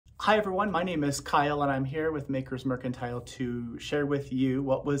Hi everyone, my name is Kyle and I'm here with Makers Mercantile to share with you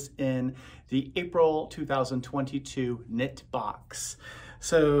what was in the April 2022 knit box.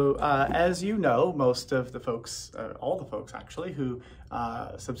 So as you know, most of the folks, all the folks actually, who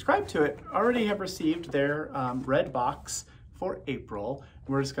subscribe to it already have received their red box for April.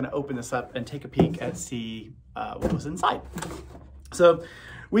 We're just going to open this up and take a peek and see what was inside. So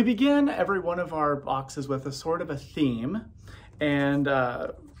we begin every one of our boxes with a sort of a theme and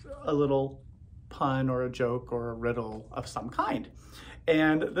a little pun or a joke or a riddle of some kind.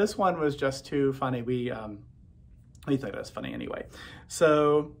 And this one was just too funny. We thought it was funny anyway.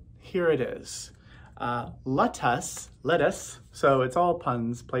 So here it is. Let us, so it's all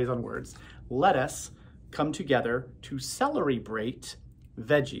puns, plays on words. Let us come together to celebrate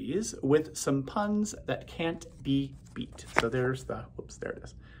veggies with some puns that can't be beat. So there's the, whoops, there it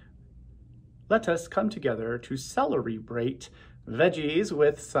is. Let us come together to celebrate veggies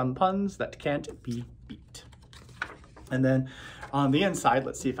with some puns that can't be beat. And then on the inside,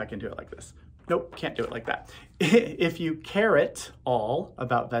 let's see if I can do it like this. Nope, can't do it like that. If you care it all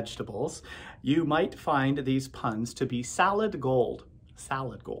about vegetables, you might find these puns to be salad gold.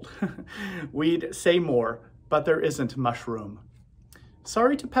 Salad gold. We'd say more, but there isn't mushroom.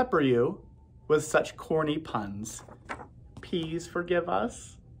 Sorry to pepper you with such corny puns. Please forgive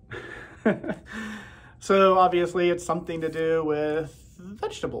us. So obviously it's something to do with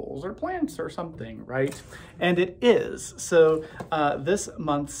vegetables or plants or something, right? And it is. So this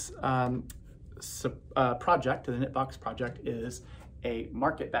month's project, the Knitbox project, is a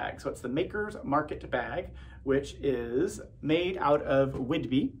market bag. So it's the Maker's Market Bag, which is made out of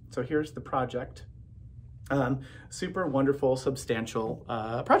Whidbey. So here's the project. Super wonderful, substantial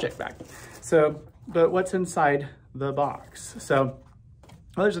project bag. So, but what's inside the box? So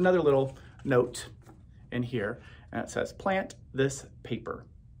well, there's another little note in here, and it says, plant this paper.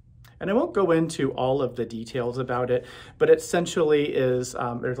 And I won't go into all of the details about it, but it essentially is,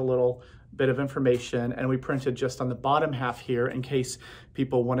 there's a little bit of information, and we printed just on the bottom half here in case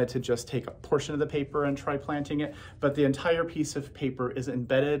people wanted to just take a portion of the paper and try planting it. But the entire piece of paper is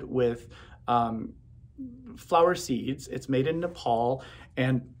embedded with flower seeds. It's made in Nepal,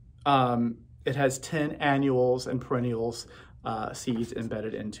 and it has 10 annuals and perennials seeds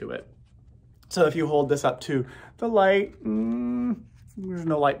embedded into it. So if you hold this up to the light, there's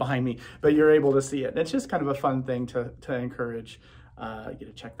no light behind me, but you're able to see it. And it's just kind of a fun thing to encourage you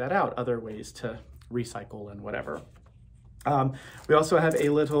to check that out, other ways to recycle and whatever. We also have a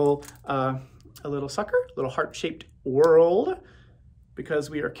little sucker, little heart-shaped world, because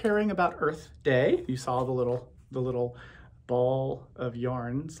we are caring about Earth Day. You saw the little ball of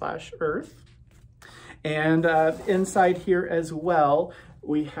yarn / earth. And inside here as well,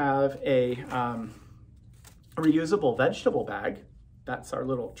 we have a reusable vegetable bag. That's our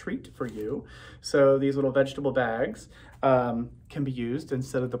little treat for you. So these little vegetable bags can be used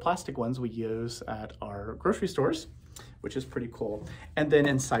instead of the plastic ones we use at our grocery stores, which is pretty cool. And then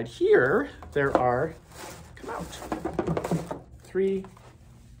inside here, there are, come out, 3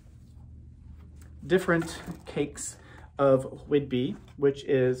 different cakes of Whidbey, which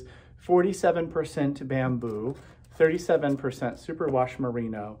is 47% bamboo, 37% superwash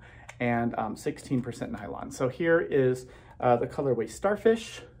merino, and 16% nylon. So here is the colorway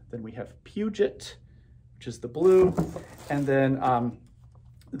Starfish. Then we have Puget, which is the blue, and then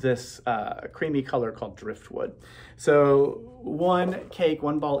this creamy color called Driftwood. So 1 cake,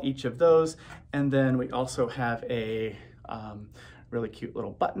 1 ball each of those, and then we also have a really cute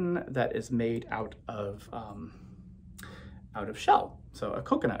little button that is made out of shell. So a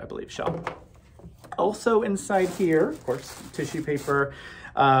coconut, I believe, shell. Also inside here, of course, tissue paper.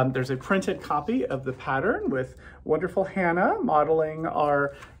 There's a printed copy of the pattern with wonderful Hannah modeling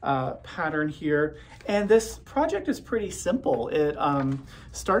our pattern here. And this project is pretty simple. It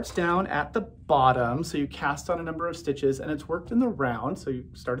starts down at the bottom, so you cast on a number of stitches, and it's worked in the round. So you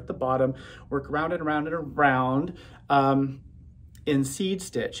start at the bottom, work round and around and around in seed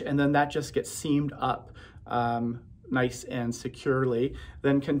stitch, and then that just gets seamed up nice and securely,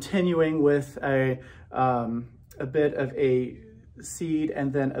 then continuing with a bit of a seed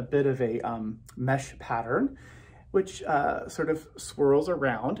and then a bit of a mesh pattern, which sort of swirls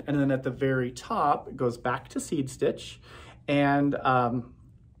around, and then at the very top it goes back to seed stitch, and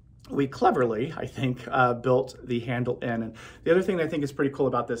we cleverly, I think, built the handle in. And the other thing that I think is pretty cool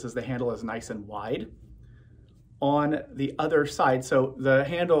about this is the handle is nice and wide on the other side. So the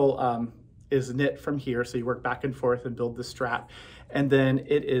handle is knit from here, so you work back and forth and build the strap, and then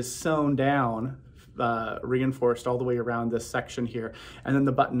it is sewn down reinforced all the way around this section here, and then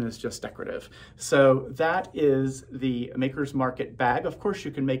the button is just decorative. So that is the Maker's Market bag. Of course,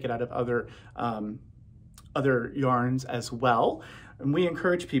 you can make it out of other yarns as well. And we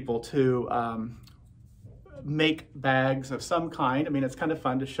encourage people to make bags of some kind. I mean, it's kind of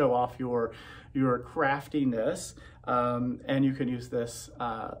fun to show off your craftiness. And you can use this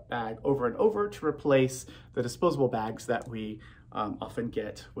bag over and over to replace the disposable bags that we often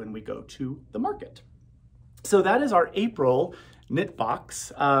get when we go to the market. So that is our April knit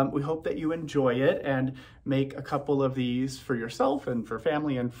box. We hope that you enjoy it and make a couple of these for yourself and for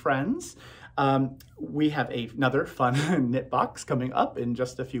family and friends. We have another fun knit box coming up in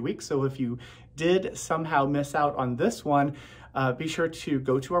just a few weeks. So if you did somehow miss out on this one, be sure to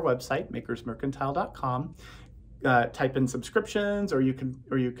go to our website, makersmercantile.com, type in subscriptions, or you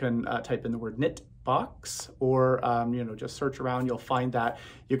can type in the word knit box, or just search around. You'll find that.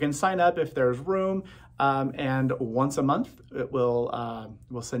 You can sign up if there's room, and once a month it will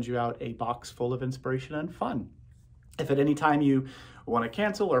we'll send you out a box full of inspiration and fun. If at any time you want to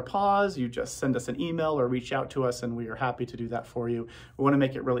cancel or pause, you just send us an email or reach out to us, and we are happy to do that for you. We want to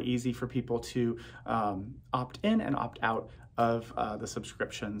make it really easy for people to opt in and opt out of the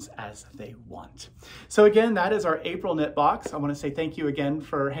subscriptions as they want. So again, that is our April knit box. I want to say thank you again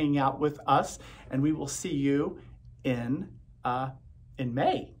for hanging out with us, and we will see you in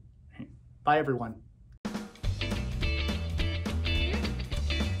May. Bye, everyone.